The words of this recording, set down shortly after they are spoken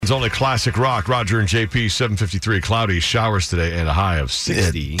It's only classic rock. Roger and JP, 7:53, cloudy, showers today, and a high of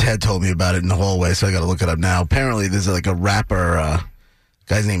 60. Yeah, Ted told me about it in the hallway, so I got to look it up now. Apparently, there's like a rapper.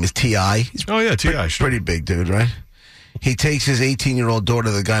 Guy's name is T.I. He's T.I., sure. Pretty big dude, right? He takes his 18-year-old daughter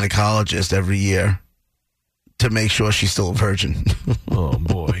to the gynecologist every year to make sure she's still a virgin. Oh,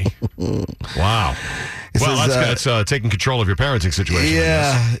 boy. Wow. That's taking control of your parenting situation.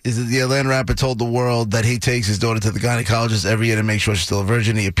 Yeah. The Atlanta rapper told the world that he takes his daughter to the gynecologist every year to make sure she's still a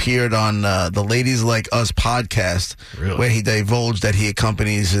virgin. He appeared on the Ladies Like Us podcast, where he divulged that he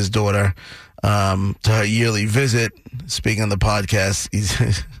accompanies his daughter to her yearly visit. Speaking on the podcast,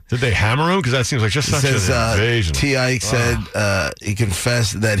 did they hammer him? Because that seems like just such an invasion. T.I. said he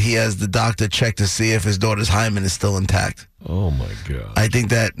confessed that he has the doctor check to see if his daughter's hymen is still intact. Oh, my God. I think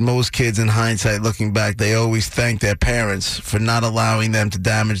that most kids, in hindsight, looking back, they always thank their parents for not allowing them to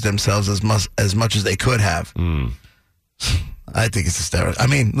damage themselves as much as they could have. I think it's hysterical. I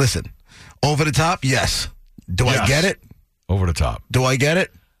mean, listen, over the top, yes. Do I get it? Over the top. Do I get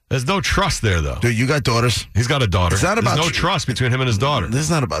it? There's no trust there, though. Dude, you got daughters. He's got a daughter. It's not about There's no trust between him and his daughter. This is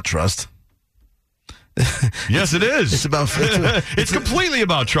not about trust. Yes, it is. It's about. It's completely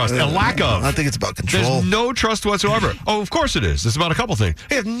about trust. A lack of. I think it's about control. There's no trust whatsoever. Oh, of course it is. It's about a couple things.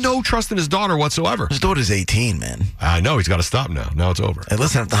 He has no trust in his daughter whatsoever. His daughter's 18, man. I know. He's got to stop now. Now it's over. Hey,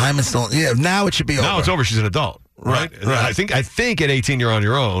 listen, if the hymen's still, now it should be over. Now it's over. She's an adult, right? I think at 18 you're on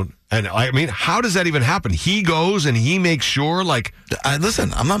your own. And I mean, how does that even happen? He goes and he makes sure, like...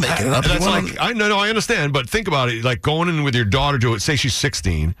 listen, I'm not making it up. That's I understand, but think about it. Like going in with your daughter to it, say she's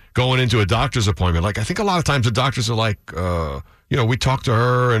 16, going into a doctor's appointment. Like, I think a lot of times the doctors are like, we talk to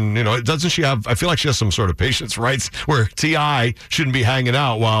her and, doesn't she have... I feel like she has some sort of patient's rights where T.I. shouldn't be hanging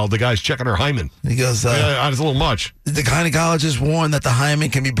out while the guy's checking her hymen. He goes... it's a little much. The gynecologist warned that the hymen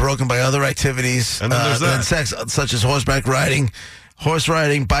can be broken by other activities and then there's than sex, such as horseback riding... Horse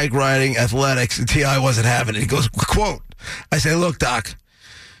riding, bike riding, athletics, and T.I. wasn't having it. He goes, quote, I say, look, Doc,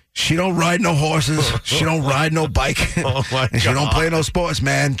 she don't ride no horses, she don't ride no bike, and she don't play no sports,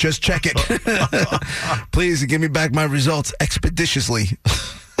 man. Just check it. Please give me back my results expeditiously.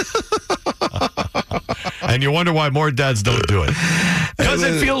 And you wonder why more dads don't do it. Because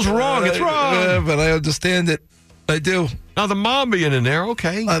it feels wrong. It's wrong. But I understand it. I do. Now, the mom being in there,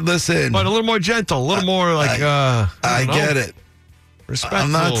 okay. Listen. But a little more gentle, a little more like, I get it. Respectful.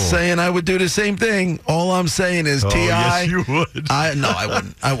 I'm not saying I would do the same thing. All I'm saying is T.I. Yes, you would. No, I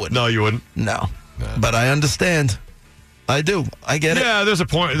wouldn't. I wouldn't. No, you wouldn't. No. But I understand. I do. I get it. Yeah, there's a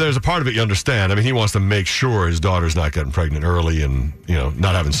point. There's a part of it you understand. I mean, he wants to make sure his daughter's not getting pregnant early and,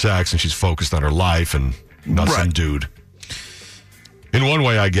 not having sex, and she's focused on her life and not some dude. In one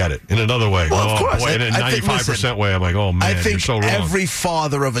way, I get it. In another way, of course. Boy, in a 95% way, I'm like, oh, man, I think you're so wrong. Every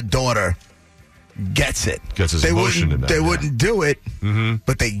father of a daughter gets it. Gets his emotion in that. They wouldn't do it,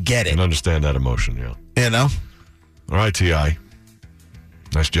 but they get it. And understand that emotion, yeah. All right, T.I.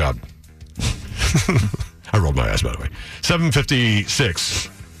 Nice job. I rolled my eyes, by the way. 7:56.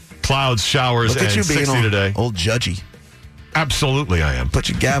 Clouds, showers, Look at and you being 60 today. Old judgy. Absolutely, I am. Put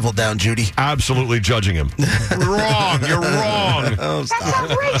your gavel down, Judy. Absolutely judging him. Wrong. You're wrong. Oh, stop.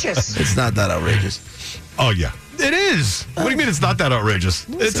 That's outrageous. It's not that outrageous. Oh, yeah. It is. What do you mean it's not that outrageous?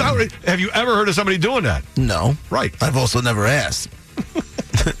 It's outrageous. Have you ever heard of somebody doing that? No. Right. I've also never asked.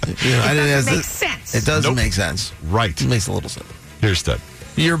 I didn't ask. Makes sense. It doesn't make sense. Right. It makes a little sense. Here's Ted.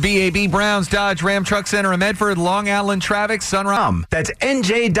 Your BAB Browns Dodge Ram Truck Center in Medford, Long Island traffic, Sunrise. That's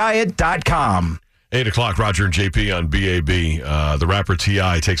njdiet.com. 8 o'clock, Roger and JP on BAB. The rapper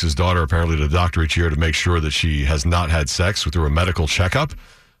T.I. takes his daughter apparently to the doctor each year to make sure that she has not had sex through a medical checkup.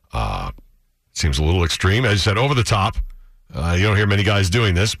 Seems a little extreme. As you said, over the top. You don't hear many guys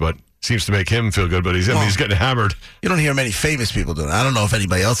doing this, but seems to make him feel good, but he's getting hammered. You don't hear many famous people doing it. I don't know if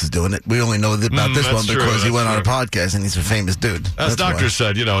anybody else is doing it. We only know about this one because he went on a podcast and he's a famous dude. As doctors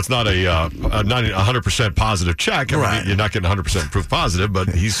said, it's not a 100% positive check. I mean, you're not getting 100% proof positive, but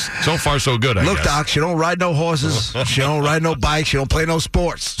he's so far so good, I guess. Look, Doc, she don't ride no horses. She don't ride no bikes. She don't play no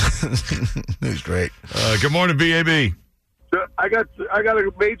sports. He's great. Good morning, BAB. I got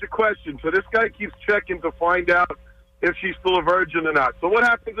a major question. So this guy keeps checking to find out if she's still a virgin or not. So what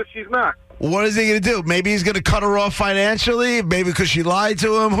happens if she's not? What is he going to do? Maybe he's going to cut her off financially. Maybe because she lied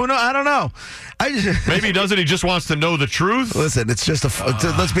to him. Who knows? I don't know. Maybe he doesn't. He just wants to know the truth. Listen, it's just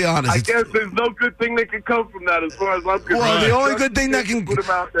let's be honest. I guess there's no good thing that can come from that, as far as I'm concerned. Well, the only good thing that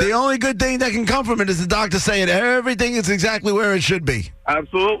can come from it is the doctor saying everything is exactly where it should be.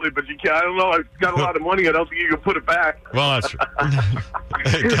 Absolutely, but you can't. I don't know. I've got a lot of money. I don't think you can put it back. Well, that's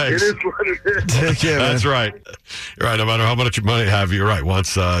hey, it is what it is. Take care, man. That's right. You're right. No matter how much money you have, you're right.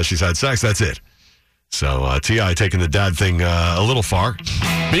 Once she's had sex, that's it. So T.I. taking the dad thing a little far.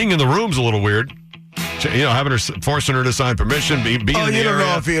 Being in the room's a little weird. Having her, forcing her to sign permission, being in the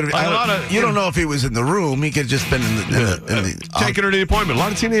area. You don't know if he was in the room. He could have just been in the taking her to the appointment. A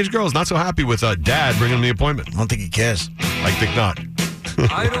lot of teenage girls not so happy with dad bringing them the appointment. I don't think he cares. I think not.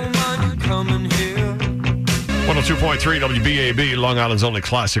 I don't mind you coming here. 102.3 WBAB, Long Island's only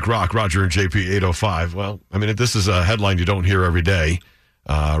classic rock. Roger and JP 805. Well, I mean, this is a headline you don't hear every day.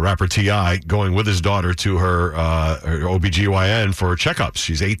 Rapper T.I. going with his daughter to her OBGYN for checkups.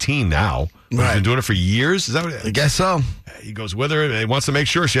 She's 18 now. He's been doing it for years. Is that what I guess so. He goes with her and he wants to make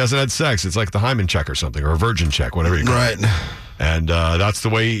sure she hasn't had sex. It's like the hymen check or something, or a virgin check, whatever you call it. Right. And that's the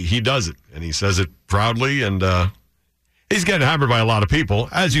way he does it. And he says it proudly. And he's getting hammered by a lot of people.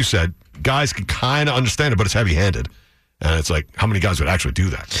 As you said, guys can kind of understand it, but it's heavy-handed. And it's like, how many guys would actually do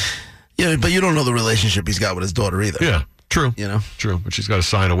that? Yeah, but you don't know the relationship he's got with his daughter either. Yeah. True. You know, true. But she's got to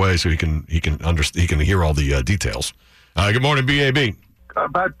sign away so he can hear all the details. Good morning, BAB.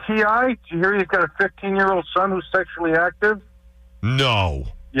 About T.I., did you hear he's got a 15-year-old son who's sexually active? No.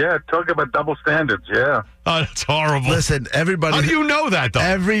 Yeah, talk about double standards, yeah. Oh, that's horrible. Listen, everybody... How do you know that, though?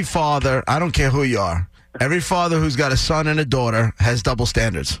 Every father, I don't care who you are, every father who's got a son and a daughter has double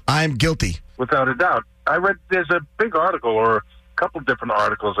standards. I'm guilty. Without a doubt. I read there's a big article or a couple different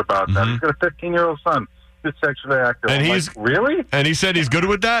articles about that. He's got a 15-year-old son who's sexually active. And he's like, really? And he said he's good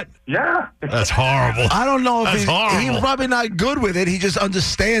with that? Yeah. That's horrible. I don't know if horrible. he's probably not good with it. He just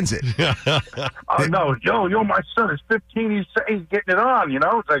understands it. Oh, no. Yo, my son is 15. He's getting it on, you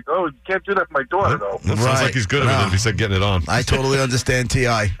know? It's like, oh, you can't do that for my daughter, though. That sounds like he's good at it if he said getting it on. I totally understand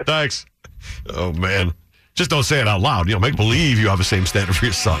T.I. Thanks. Oh, man. Just don't say it out loud. Make believe you have the same standard for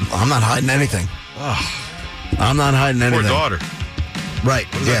your son. I'm not hiding anything. I'm not hiding anything. Poor daughter. Right.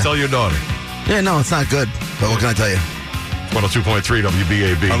 What does that tell your daughter? Yeah, no, it's not good. But what can I tell you? 102.3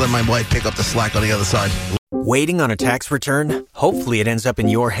 WBAB. I'll let my wife pick up the slack on the other side. Waiting on a tax return? Hopefully it ends up in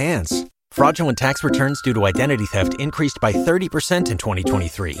your hands. Fraudulent tax returns due to identity theft increased by 30% in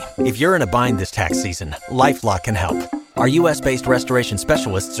 2023. If you're in a bind this tax season, LifeLock can help. Our U.S.-based restoration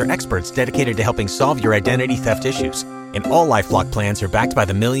specialists are experts dedicated to helping solve your identity theft issues. And all LifeLock plans are backed by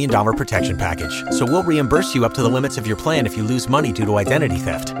the $1 Million Protection Package. So we'll reimburse you up to the limits of your plan if you lose money due to identity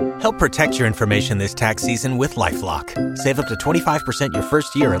theft. Help protect your information this tax season with LifeLock. Save up to 25% your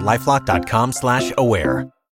first year at LifeLock.com/aware.